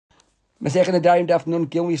Masechet Nedarim Daf Nun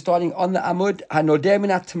Gimel. We're starting on the Amud Hanoder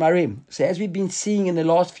Minat Tamarim. So as we've been seeing in the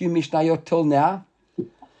last few Mishnayot till now,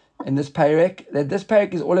 in this parak, that this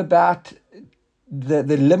parak is all about the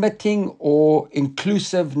limiting or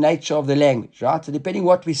inclusive nature of the language, right? So depending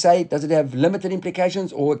what we say, does it have limited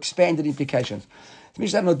implications or expanded implications?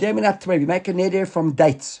 Mishnah Hanoder Minat Tamarim. We make a neder from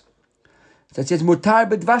dates. So it says mutar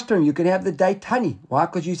b'dvashtarim. You can have the date honey. Why?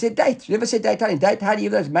 Because you said dates. You never said date honey. Date honey,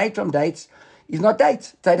 even though it's made from dates, is not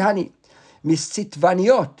dates. Date honey.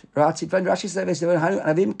 Misitvaniot, right? Sitvan Rashi says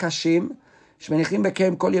avim kashim shmenichim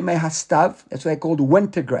bekem kol yemei hastav. That's what they called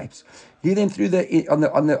winter grapes. Leave them through on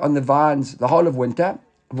the vines the whole of winter.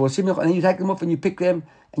 And then you take them off and you pick them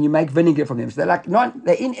and you make vinegar from them. So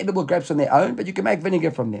they're inedible grapes on their own, but you can make vinegar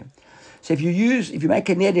from them. So if you make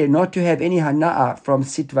a neder not to have any hana'a from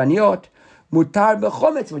sitvaniot, mutar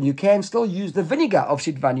b'chometz, when you can still use the vinegar of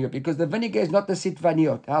sitvaniot because the vinegar is not the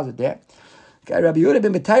sitvaniot. How's it there? Okay, Rabbi Yehuda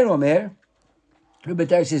ben Betayr Omer. Rabbi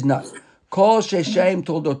Betayr says no. Kol sheshem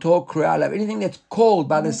toldoto kru'alav. Anything that's called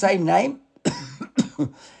by the same name,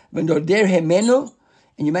 when you're there hemenu,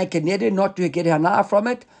 and you make a neder not to get hana from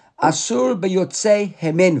it, asur b'yotzei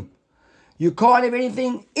hemenu. You can't have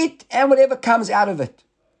anything, it and whatever comes out of it.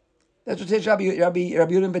 That's what says Rabbi Yehuda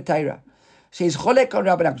ben Betayr. Says cholek on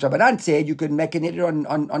Rabbanan. Rabbanan said you could make a neder on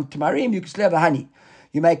tamarim, you can still have the honey.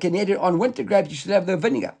 You make a neder on winter grapes, you should have the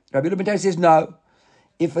vinegar. Rabbi Yehuda ben Betayr says no.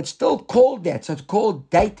 If it's still called that, so it's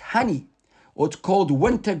called date honey, or it's called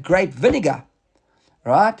winter grape vinegar,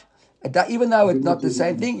 right? Even though it's not the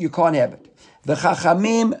same thing, you can't have it. The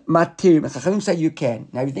chachamim matirim. The chachamim say you can.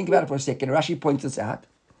 Now, if you think about it for a second, Rashi points this out.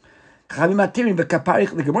 Chachamim matirim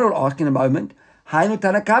v'kaparich. The Gemara will ask in a moment. Hainu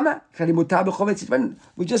Tanakama.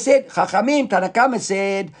 We just said chachamim. Tanakama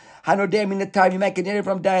said hanoder min time. You make a neder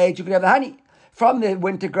from dates, you can have the honey. From the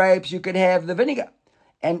winter grapes, you can have the vinegar.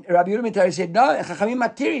 And Rabbi Yehuda ben Betayr said, no, Chachamim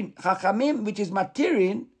matirin. Chachamim, which is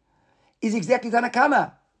matirin, is exactly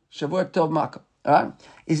Tanakama. Shavuot Tov Makom. Right?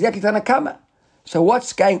 Exactly Tanakama. So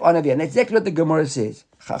what's going on over here? And that's exactly what the Gemara says.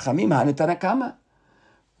 Chachamim hanu Tanakama.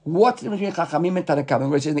 What's the difference between Chachamim and Tanakama?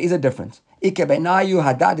 Where it says there is a difference. Ike benayu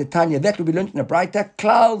hadad etanya. That will be learned in a brighter.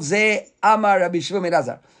 Klal ze amar Rabbi Shimon ben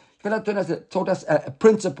Elazar. Taught us a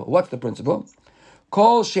principle. What's the principle?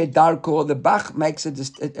 Kol shedarko, the Bach makes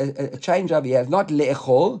a change over here. Not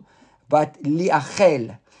le'echol, but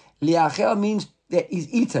li'achel. Li'achel means that is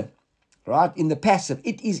eaten, right? In the passive,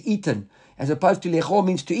 it is eaten, as opposed to le'echol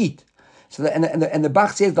means to eat. So and the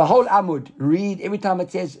Bach says the whole Amud, read every time it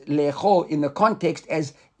says le'echol in the context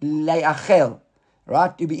as le'achel,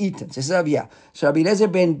 right? To be eaten. So this is over here. So Rabbi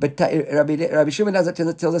Shimon ben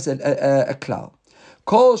Elazar tells us a klal.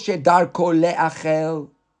 Kol shedarko le'achel.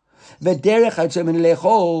 V'derech hayotzei min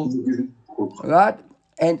le'echol, right?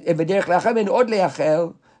 And v'derech le'achel min od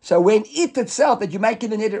le'achel. So when it itself that you make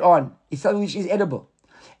it an neder on is something which is edible,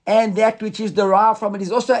 and that which is derived from it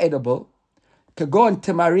is also edible. Kagon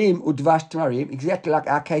tamarim udvash tamarim, exactly like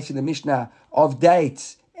our case in the Mishnah of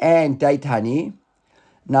dates and date honey.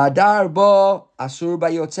 Nadar bo asur ba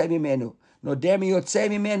yotzei mimenu. Noder mi yotzei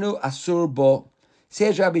mimenu asur bo.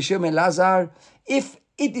 Says Rabbi Shimon ben Elazar, if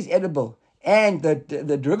it is edible and the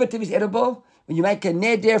derivative is edible, when you make a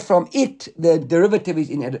neder from it, the derivative is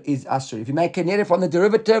asur. If you make a neder from the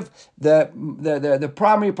derivative, the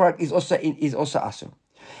primary product is also asur.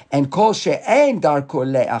 And kol she'ein darko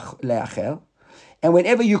le'achel, and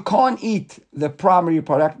whenever you can't eat the primary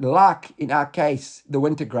product, like in our case the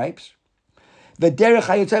winter grapes, v'derech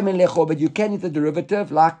hayotzei min le'echol, but you can eat the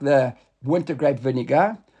derivative like the winter grape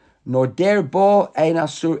vinegar. Noder bo ein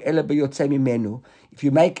asur ele beyotzei mimenu. If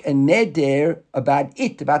you make a neder about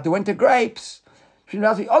the winter grapes,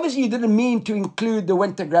 obviously you didn't mean to include the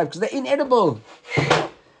winter grapes because they're inedible.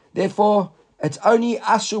 Therefore, it's only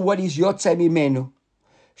asur what is yotzei mimenu.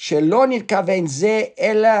 Shelo nitkaven ze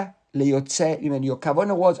ela leyotzei mimenu. Your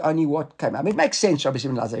kavanah was only what came out. I mean, it makes sense, Rabbi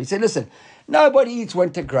Shimon ben Elazar. He said, listen, nobody eats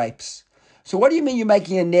winter grapes. So what do you mean you're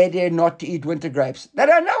making a neder not to eat winter grapes? No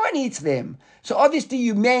one eats them. So obviously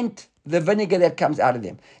you meant the vinegar that comes out of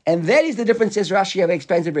them. And that is the difference, as Rashi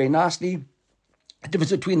explains it very nicely. The difference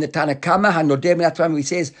between the Tanakama, Hanoder Minat Tamarim, he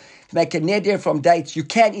says, make a neder from dates, you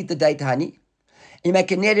can eat the date honey. You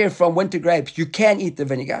make a neder from winter grapes, you can eat the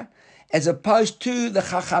vinegar. As opposed to the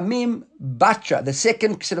Chachamim Batra, the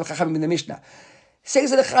second set of Chachamim in the Mishnah. Second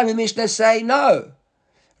set of Chachamim in the Mishnah say no.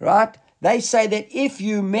 Right? They say that if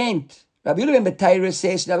you meant, Rabbi Yehuda ben Betayr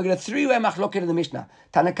says, now we're going to three-way machloket in the Mishnah.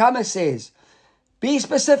 Tanakama says, be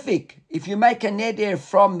specific. If you make a neder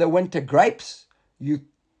from the winter grapes, you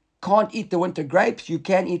can't eat the winter grapes, you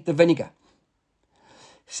can eat the vinegar.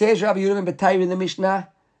 Says Rabbi Yehuda ben Betayr in the Mishnah,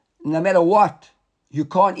 no matter what, you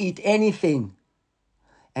can't eat anything.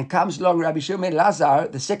 And comes along Rabbi Shimon Lazar,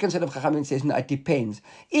 the second set of Chachamim, says, no, it depends.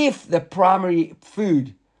 If the primary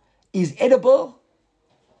food is edible,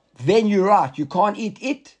 then you're right. You can't eat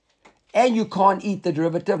it, and you can't eat the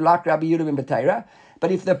derivative, like Rabbi Yehuda ben Betayra.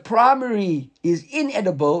 But if the primary is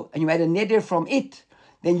inedible, and you made a neder from it,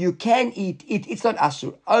 then you can eat it. It's not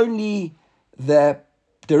asur. Only the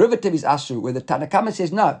derivative is asur, where the Tanna Kama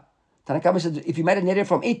says no. Tanna Kama says, if you made a neder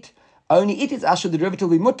from it, only it is asur, the derivative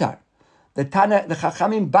will be mutar. The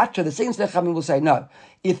Chachamim Batra, the second Chachamim will say no.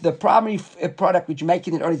 If the primary product which you're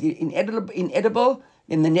making it is inedible,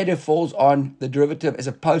 then the neder falls on the derivative as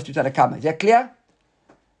opposed to Tanna Kama. Is that clear?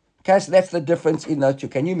 Okay, so that's the difference in those two.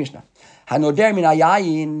 Can you Mishnah? Hanoder min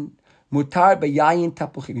ayayin mutar beyayin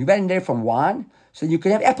tapuchim. You made a neder from wine, so you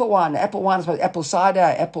can have apple wine. Apple wine is like apple cider,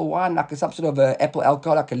 apple wine, like some sort of apple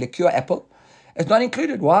alcohol, like a liqueur apple. It's not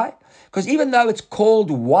included. Why? Because even though it's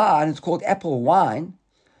called wine, it's called apple wine.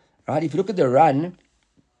 Right? If you look at the run,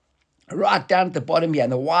 right down at the bottom here,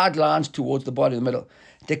 and the wide lines towards the bottom in the middle,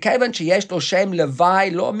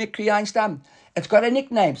 it's got a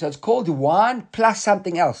nickname, so it's called wine plus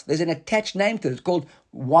something else. There's an attached name to it. It's called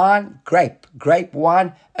wine, grape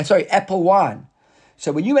wine, apple wine.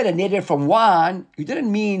 So when you made a neder from wine, you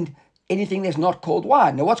didn't mean anything that's not called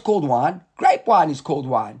wine. Now what's called wine? Grape wine is called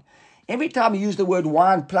wine. Every time you use the word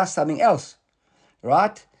wine plus something else,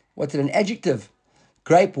 right? What's it, an adjective?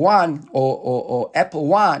 Grape wine or apple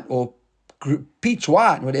wine or peach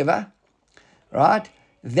wine, whatever, right?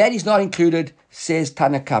 That is not included, says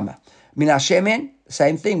Tanna Kama. Mina shemen,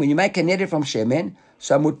 same thing. When you make a neder from shemen,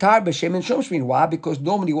 so mutar b'shemen shum shmin. Why? Because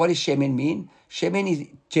normally what does shemen mean? Shemen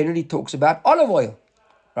generally talks about olive oil,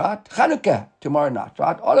 right? Chanukah, tomorrow night,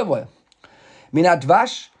 right? Olive oil. Mina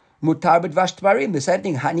dvash, mutar b'dvash tvarim. The same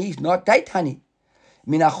thing, honey is not date honey.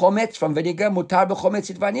 Mina chometz, from vinegar, mutar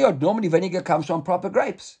b'chometz itvaniot. Normally vinegar comes from proper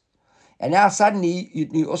grapes. And now suddenly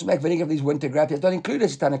you also make vinegar of these winter grapes. It's not included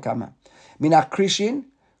as Tanna Kama. Mina krishin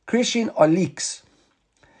or leeks.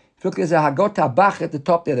 If you look, there's a Hagota Bach at the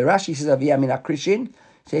top there. The Rashi says over here, mina krishin.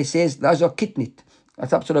 So he says those are kitnit. That's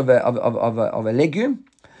some sort of a legume.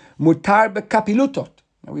 Mutar b'kapilutot.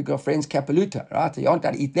 We've got friends kapiluta, right? So you aren't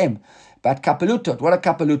going to eat them. But kapilutot, what are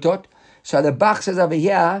kapilutot? So the Bach says over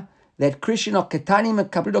here that krishin or ketanim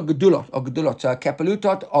and kapilutot gedulot. So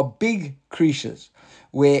kapilutot are big krishas,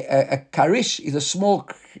 where a karish is a small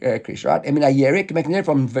krish, right? I mean, a yerik, making it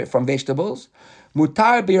from vegetables.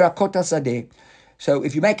 Mutar birakot sadeh. So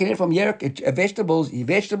if you make it from yerik,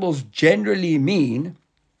 vegetables generally mean,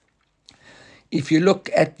 if you look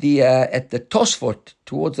at the Tosfot,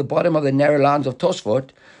 towards the bottom of the narrow lines of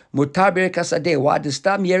Tosfot, mutar birakot sadeh. Why? The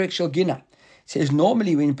stam yerik shel it says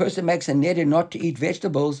normally when a person makes a neder not to eat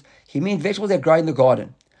vegetables, he means vegetables that grow in the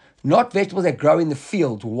garden, not vegetables that grow in the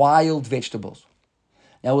field, wild vegetables.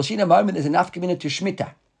 Now we'll see in a moment there's enough community to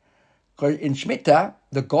Shemitah. Because in Shemitah,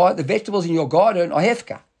 the vegetables in your garden are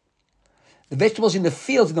hefka. The vegetables in the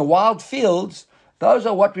fields, in the wild fields, those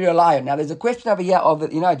are what we rely on. Now there's a question over here of,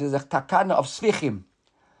 there's a takana of svichim.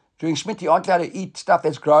 During Shemitah, you aren't allowed to eat stuff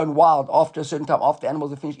that's grown wild after a certain time, after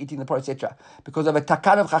animals have finished eating the product, etc. Because of a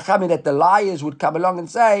takana of chachamim that the liars would come along and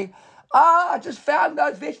say, I just found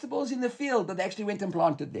those vegetables in the field, but they actually went and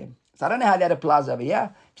planted them. So I don't know how that applies over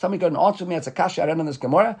here. If somebody got an answer me, it's a kasha, I don't know this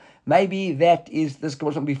Gemara. Maybe that is this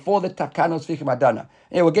Gemara before the takana of svichim, I don't know.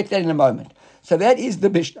 Anyway, we'll get to that in a moment. So that is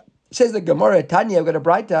the Mishnah. Says the Gemara, Tanya, we've got a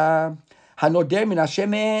brighter, Hanoder min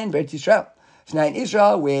Hashemen v'Eretz Yisrael. So now in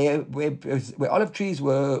Israel, where olive trees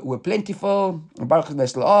were plentiful, Baruch Hashem,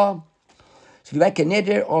 so if you make a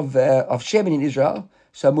neder of shemen in Israel,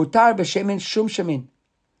 so mutar b'shemen shum shemen,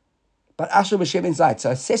 but asur b'shemen zayit.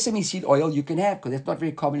 So sesame seed oil you can have, because that's not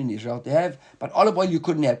very common in Israel to have, but olive oil you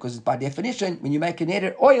couldn't have, because by definition, when you make a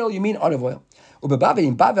neder oil, you mean olive oil. Ubebavel,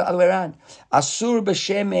 in Bavel, other way around, asur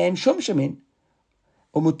b'shemen shum shemen,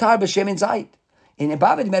 umutar b'shemen zayit. In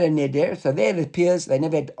Bavel, they made a neder, so there it appears they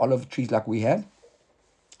never had olive trees like we have,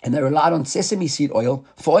 and they relied on sesame seed oil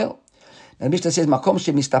for oil. Now the Mishnah says, "Makom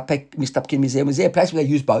shemistapkin mizeh mizeh," a place where they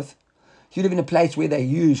use both. If you live in a place where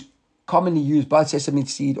they commonly use both sesame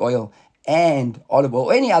seed oil and olive oil,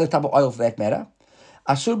 or any other type of oil for that matter,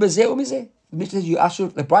 asur b'zeh umizeh. The Mishnah says you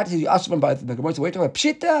asur. The Bright says you asur from both. The Gemara says, "Wait,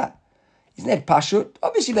 pshita." Isn't that pashut?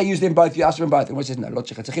 Obviously, they use them both. You asur from both. The Gemara says, "No, lo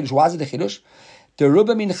tzich." It's a chidush. Why is it a chidush? The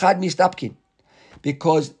ruba min chad mistapkin.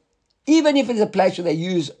 Because even if it's a place where they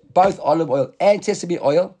use both olive oil and sesame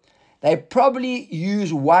oil, they probably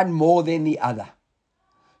use one more than the other.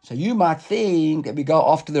 So you might think that we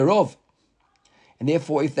go after the rov. And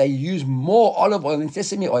therefore, if they use more olive oil than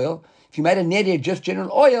sesame oil, If you made a neder, just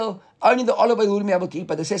general oil, only the olive oil you wouldn't be able to eat,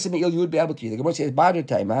 but the sesame oil you would be able to eat. The Gemara says, "Ba'ad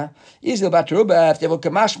Taima, Israel Batruba, if they will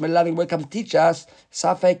kamash, loving will come to teach us,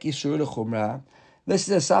 Safek Isur L'chumra." This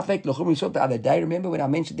is a Safek L'chumra. We saw the other day. Remember when I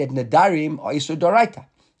mentioned that Nadarim are Isur Doraita.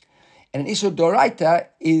 And an Isur Doraita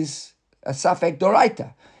is a Safek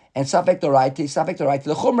Doraita. And Safek Doraita is Safek Doraita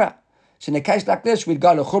L'chumra. So in a case like this, we'd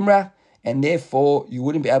go L'chumra, and therefore you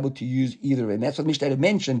wouldn't be able to use either of them. That's what Mishnah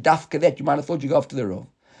mentioned. Dafka that you might have thought you go off to the Rov.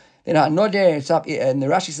 Then Noder, and the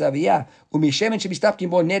Rashi says, yeah, Umishemen should be stopped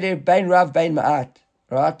in both Neder, Bain Rav, Bain Ma'at.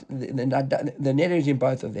 Right? The Neder is in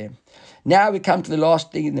both of them. Now we come to the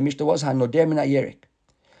last thing in the Mishnah was Hanoder Min HaYerek.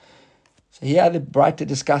 So here the Breita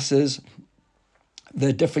discusses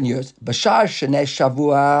the different years. Bashar Shnei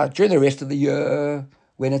Shavua, during the rest of the year,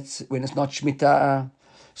 when it's not Shemitah.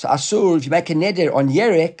 So Asur, if you make a Neder on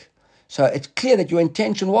Yerek, so it's clear that your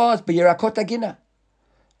intention was B'Yerakot Agina.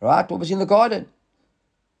 Right? What was in the garden.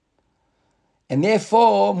 And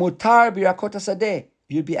therefore, mutar birakot sadeh.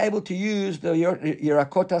 You'd be able to use the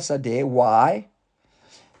Yerakot Sadeh. Why?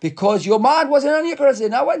 Because your mind wasn't on Yerakot Sadeh.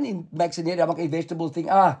 No one makes a neder, I'm not going to vegetables thing.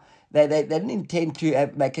 They didn't intend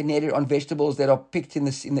to make a neder on vegetables that are picked in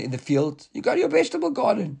the field. You got your vegetable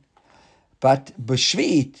garden. But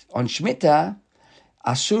b'shvit, on Shemitah,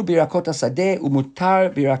 asur birakot sadeh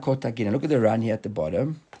umutar birakot agina. Look at the run here at the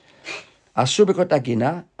bottom. Asur birakot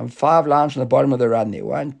agina. And 5 lines from the bottom of the run there.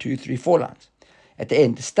 1, 2, 3, 4 lines. At the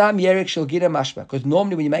end, stam yerek shel gina mashma. Because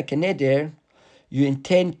normally when you make a neder, you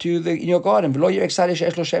intend to in your garden. V'lo yerek sadeh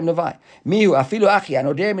she'esh lo shem levai. Mihu afilu achi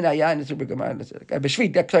anoder min hayayin.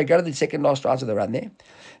 B'shvit. Sorry, go to the second last lines of the run there.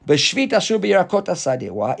 B'shvit asur birakot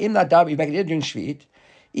sadeh. Why? In that darb you make it during shvit.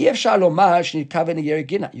 You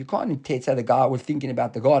can't intend say the guy was thinking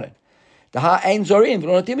about the garden. The ha'ain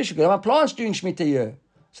zorim. There are plants during Shemitah year,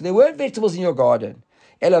 so there weren't vegetables in your garden.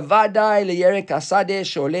 You were talking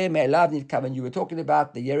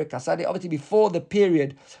about the Yerek Hasadeh, obviously before the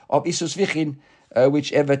period of Isus Vichin,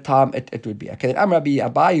 whichever time it would be. Okay, then Amrabi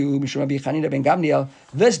Abayu, Mishum Rabbi Chanina ben Gamliel,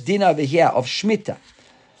 this din over here of Shemitah,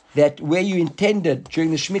 that where you intended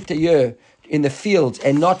during the Shemitah year in the fields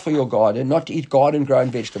and not for your garden, not to eat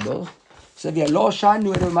garden-grown vegetables. So if you're already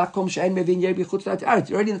in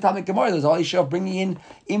the time of Gemara, there's all issue of bringing in,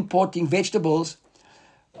 importing vegetables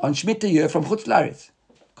on Shemitah year from Chutz La'aretz,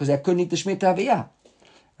 because they couldn't eat the Shemitah Aviyah.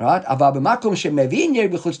 Right? Aval b'makom shemevin yer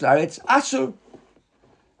b'chutz la'aretz asur.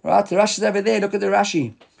 Right? The Rashi is over there. Look at the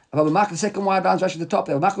Rashi. Aval b'makom, the second one down, Rashi at the top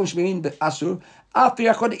there. B'makom shemevin asur. After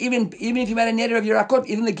Yerakot, even if you made a neder of Yerakot,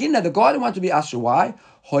 even the Gina, the garden wants to be asur. Why?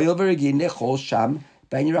 Hoyel v'regine chol sham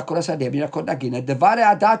ben Yerakot asadeh ben Yerakot nagina devare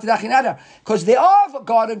adat d'achinada. Because there are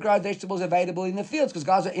garden-grown vegetables available in the fields, because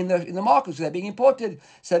guys are in the markets, so they're being imported.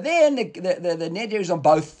 So then the neder is on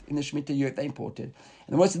both in the Shemitah year they imported.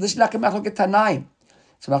 And the words of this is like a machloket Tanaim.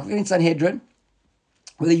 So machloket in Sanhedrin,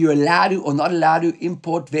 whether you're allowed to or not allowed to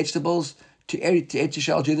import vegetables to Eretz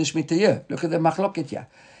Yisrael during the Shemitah year. Look at the machloket here.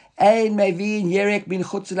 Ein mevin yerek min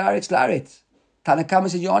chutz la'aretz la'aretz. Tanakama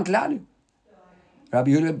says you aren't allowed to.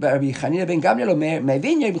 Rabbi Chanina ben Gamliel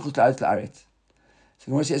mevin yerek min chutz la'aretz la'aretz. So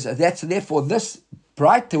the Gemara says that's therefore this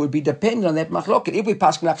brighter would be dependent on that machloket. If we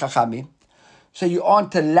pass like Chachamim, so you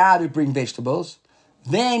aren't allowed to bring vegetables,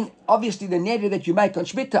 then obviously the neder that you make on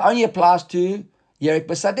Shemitah only applies to Yerek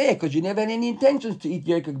B'Sadeh, because you never had any intentions to eat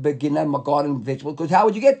Yerek B'Ginam, garden vegetable, because how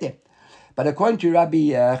would you get there? But according to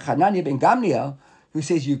Rabbi Hanania ben Gamliel, who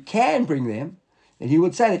says you can bring them, and he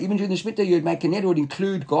would say that even during the Shemitah you'd make a neder would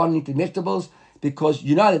include garden vegetables, because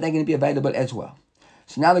you know that they're going to be available as well.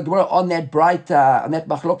 So now the Gemara on that bright, on that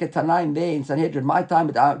Machloket Tanaim there in Sanhedrin, my time,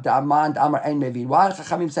 but Amand Amar Ein Mevin. Why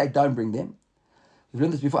Chachamim say don't bring them? We've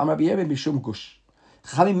learned this before. Amar B'Yerim B'Shum Gush.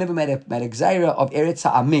 Chachamim never made a gzeira of Eretz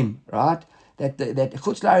Ha'amim, right? That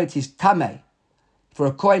Chutz La'aretz is Tameh. For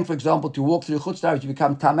a coin, for example, to walk through Chutz La'aretz, you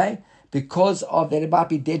become Tameh because of that it might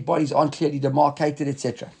be dead bodies aren't clearly demarcated,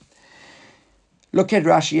 etc. Look at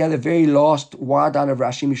Rashi here, the very last word down of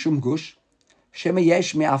Rashi, Mishum Gush. Shema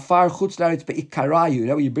yesh me'afar Chutz La'aretz be'ikarayu. You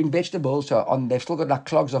know, when you bring vegetables, so they've still got like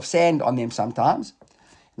clogs of sand on them sometimes.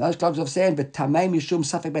 And those clogs of sand, but Tameh Mishum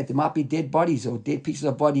Safek Beit, there might be dead bodies or dead pieces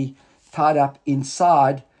of body tied up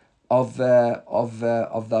inside of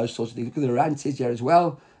those sorts of things. Look at the Ran says here as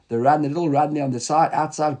well. The little Ran there on the side,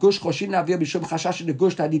 outside. Gush choshin avir b'shum chashash the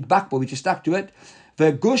gush tadid bakbo, which is stuck to it.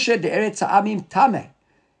 The gusha de eretz ha'amim tameh.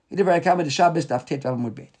 It never came with the Shabbos daf tet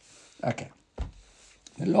avamud bet. Okay.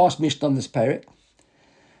 The last mission on this parak.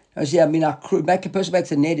 Now see, make a person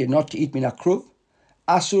makes a neder not to eat minakruv.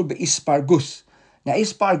 Asur be'ispargus. Now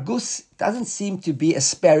ispargus doesn't seem to be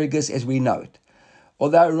asparagus as we know it.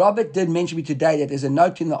 Although Robert did mention me today that there's a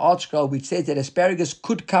note in the art scroll which says that asparagus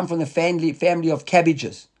could come from the family of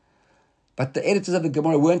cabbages. but the editors of the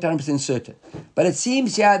Gemara weren't 100% certain. But it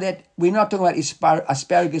seems here that we're not talking about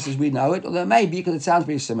asparagus as we know it, although maybe because it sounds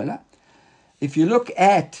very similar. If you look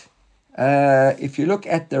at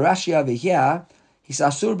the Rashi over here, he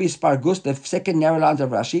says asur b'ispargus, the second narrow lines of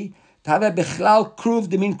Rashi. Tava bechlal kruv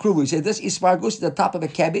demin kruvu. He said this ispargus is the top of a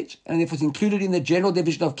cabbage, and it was included in the general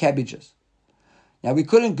division of cabbages. Now we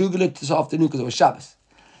couldn't Google it this afternoon because it was Shabbos.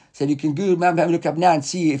 So you can Google, maybe look up now and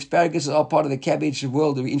see if asparagus are part of the cabbage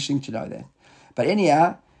world. It would be interesting to know that. But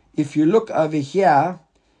anyhow, if you look over here,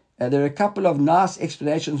 there are a couple of nice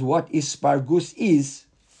explanations what asparagus is.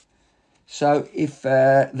 So if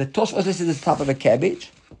the Tosfos says it's the top of a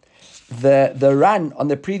cabbage, the run on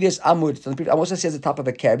the previous Amud also says the top of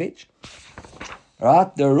a cabbage.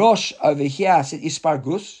 Right? The Rosh over here says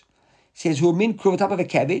asparagus. Says hu min kruv, top of a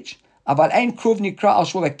cabbage. Aval ein kruv nikra al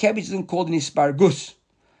shvov. A cabbage isn't called an asparagus.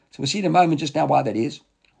 So we'll see in a moment just now why that is.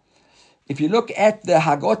 If you look at the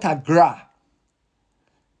Hagot HaGra,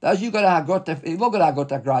 those you got a Hagot, you've all got a Hagot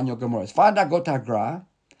HaGra in your Gemaras. Find Hagot HaGra,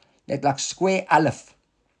 that's like square aleph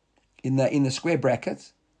in the square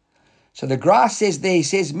brackets. So the Gra says there, he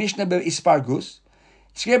says Mishnah Ispargus.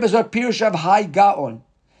 Square bezot pirushav hai gaon.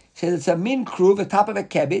 Says it's a min kruv, the top of a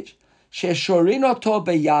cabbage. Sheshorin oto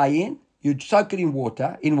beyayin. You soak it in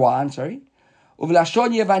water, in wine, sorry.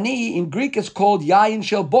 Uvlashon Yevani, in Greek it's called Yayin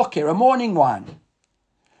Shel Boker, a morning wine.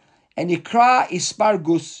 And Ikra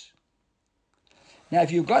Ispargus. Now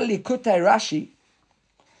if you've got Likutei Rashi,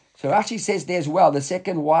 so Rashi says there as well, the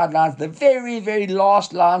second wide lines, the very, very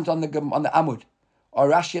last lines on the Amud, or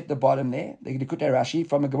Rashi at the bottom there, the Likutei Rashi,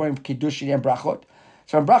 from a Gemara in Kiddushin and Brachot.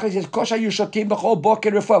 So in Brachot it says, Kosha Yushotim B'chol Boker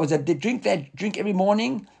Refuah, was that they drink every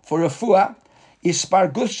morning for Refuah,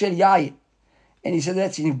 Ispargus Shel Yayin. And he said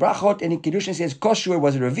that's in Brachot, and in Kiddushin says, Koshua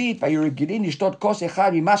was Revit, Vayurigilin, Yishtot Kos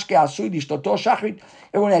Echad, Mashke Asui, Yishtoto Shachrit.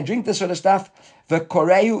 Everyone had drink this sort of stuff.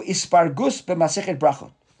 V'koreu Ispargus b'masechet Brachot.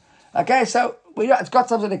 Okay, so it's got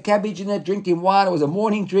some sort of cabbage in it, drinking wine. It was a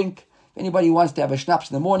morning drink. If anybody wants to have a schnapps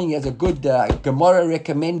in the morning, he has a good Gemara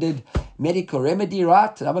recommended medical remedy,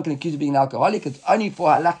 right? And I'm not going to accuse you of being an alcoholic. It's only for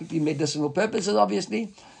halachically medicinal purposes,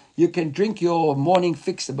 obviously. You can drink your morning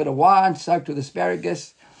fix, a bit of wine, soaked with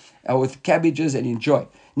asparagus, with cabbages, and enjoy.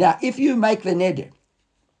 Now, if you make the neder,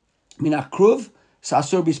 mina kruv,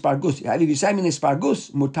 sasur b'ispargus. If you say mina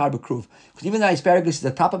ispargus, mutar b'kruv. Because even though asparagus is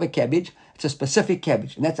the top of a cabbage, it's a specific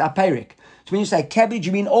cabbage, and that's apeirik. So when you say cabbage,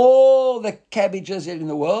 you mean all the cabbages in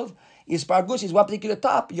the world. Ispargus is one particular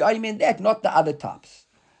top. You only mean that, not the other tops.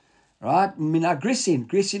 Right? Mina grisin.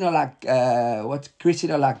 Grisin are like,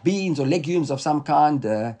 grisin are like beans or legumes of some kind.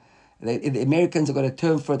 The Americans have got a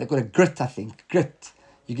term for it. They've got a grit, I think. Grit.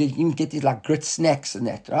 You can get these like grit snacks and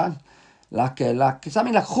that, right? Like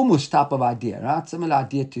something like hummus type of idea, right? Similar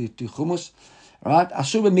idea to hummus, right?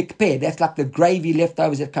 Asur mikpeh, that's like the gravy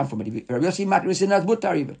leftovers that come from it. Rabbi Yossi might listen as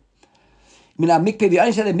mutar even. Mina mikpeh, we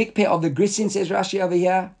only say the mikpeh of the grisin, says Rashi over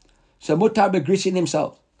here. So mutar begrisin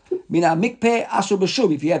themselves. Mina mikpeh asur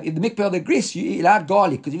b'shum. If the mikpeh of the gris, you allowed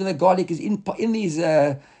garlic, because even the garlic is in these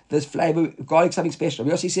this flavor. Garlic something special.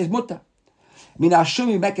 Rabbi Yossi says mutar. Mina ashum,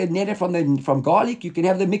 you make a neder from garlic, you can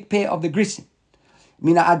have the mikpeh of the grisin.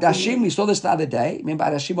 Mina adashim, we saw this the other day. Remember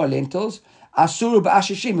adashim are lentils. Asuru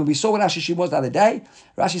ba'ashishim, and we saw what ashishim was the other day.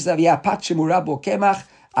 Rashi said, yeah, patchim urab or kemach.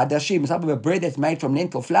 Adashim, some of a bread that's made from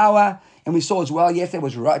lentil flour. And we saw as well, yes, it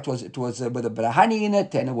was with a bit of honey in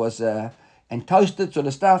it, and it was and toasted sort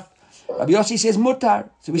of stuff. Rabbi Yossi says mutar.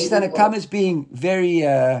 So we see that it comes as being very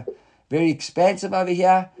expansive over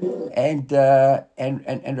here, and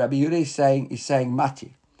Rabbi Yehuda is saying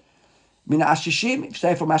mati. Mina ashishim,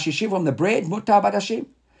 say from ashishim, from the bread, mutar badashim.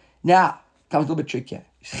 Now comes a little bit trickier.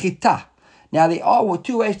 Chita. Now there are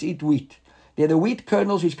two ways to eat wheat. They're the wheat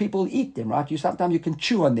kernels which people eat them, right? Sometimes you can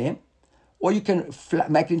chew on them, or you can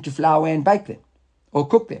make it into flour and bake them, or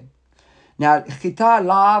cook them. Now chita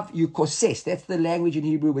lav, you koses. That's the language in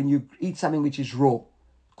Hebrew when you eat something which is raw,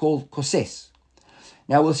 called koses.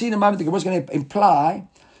 Now we'll see in a moment, the Gemara is going to imply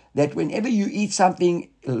that whenever you eat something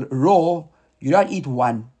raw, you don't eat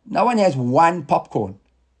one. No one has one popcorn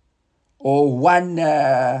or one,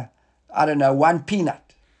 one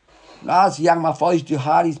peanut. When I was young, my father used to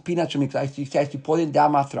hide his peanuts from me because he used to pour them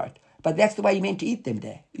down my throat. But that's the way you meant to eat them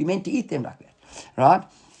there. You meant to eat them like that, right?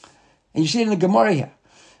 And you see it in the Gemara here.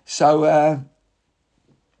 So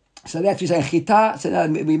that's what you're saying. Chita, so now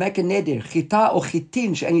we make a neder. Chita or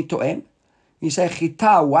chitin she'eni to'em. You say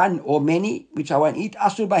chita, one or many, which I won't eat.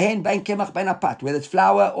 Asur bahen, bain kemach, bain apat. Whether it's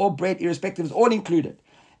flour or bread, irrespective, it's all included.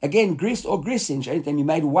 Again, gris or grisin. Anytime you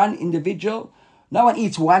made one individual, no one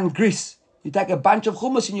eats one gris. You take a bunch of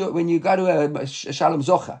hummus when you go to a Shalom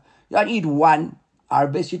Zocha. You don't eat one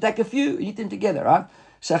arbis, you take a few, eat them together, right?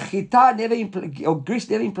 So chita never or gris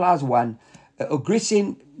never implies one. Or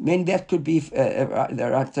grisin, mean that could be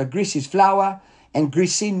so gris is flour, and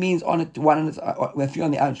grisin means on it one on it a few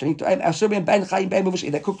on the outside.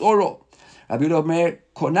 They cooked all raw. Rabbi Yehuda Omer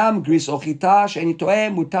konam gris or chita she'eni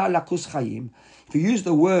to'em mutar lakus chayim. If you use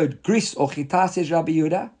the word gris or chita, says Rabbi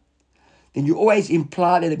Yehuda, then you always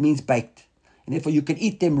imply that it means baked, and therefore you can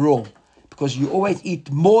eat them raw, because you always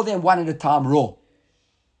eat more than one at a time raw.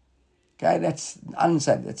 Okay, that's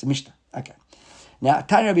unsaid. That's a Mishnah. Okay. Now,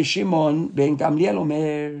 Tanya Rabbi Shimon ben Gamliel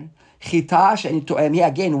Omer chita she'eni to'em. Here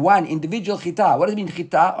again, one individual chita. What does it mean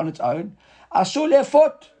chita on its own? Asur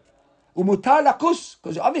le'efot umutar lakus,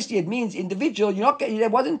 because obviously it means individual. You're not.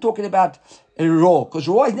 It wasn't talking about a raw, because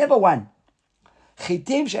raw is never one.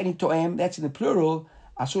 Chitim she'eni to'em. That's in the plural.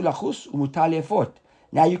 Asur lakus umutar le'efot.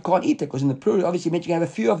 Now you can't eat it, because in the plural, obviously, you can have a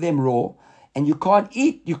few of them raw, and you can't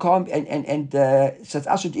eat. You can't so it's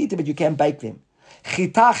asur to eat them, but you can bake them.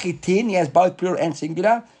 Chita chitin, he has both plural and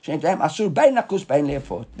singular. Asur bein lakus bein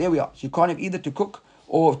le'efot. There we are. So you can't have either to cook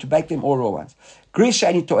or to bake them or raw ones. Gris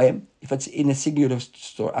she'eni to'em, if it's in a singular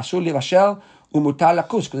store. Asur levashel umutar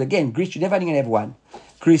lakus, because again, gris, you're never going to have one.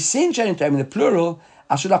 Grisin she'eni to'em, in the plural,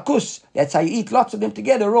 asur lakus. That's how you eat lots of them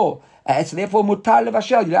together raw. And so therefore, mutar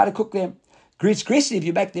levashel, you're allowed to cook them. Gris, if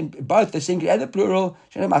you make them both the singular and the plural,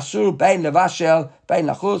 asur bein levashel, bein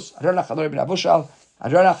lachus, adron lach ador ben avushal,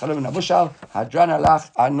 adron lach ador ben avushal, adron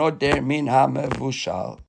lach anoder min ha-mevushal.